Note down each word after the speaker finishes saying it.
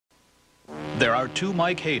There are two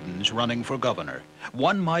Mike Haydens running for governor.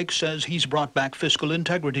 One Mike says he's brought back fiscal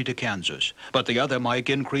integrity to Kansas, but the other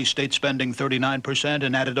Mike increased state spending 39%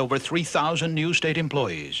 and added over 3,000 new state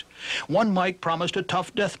employees. One Mike promised a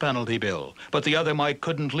tough death penalty bill, but the other Mike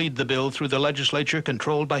couldn't lead the bill through the legislature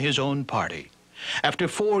controlled by his own party. After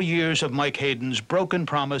 4 years of Mike Hayden's broken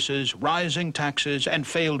promises, rising taxes, and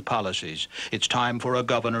failed policies, it's time for a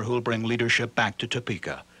governor who'll bring leadership back to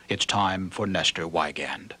Topeka. It's time for Nestor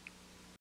Weigand.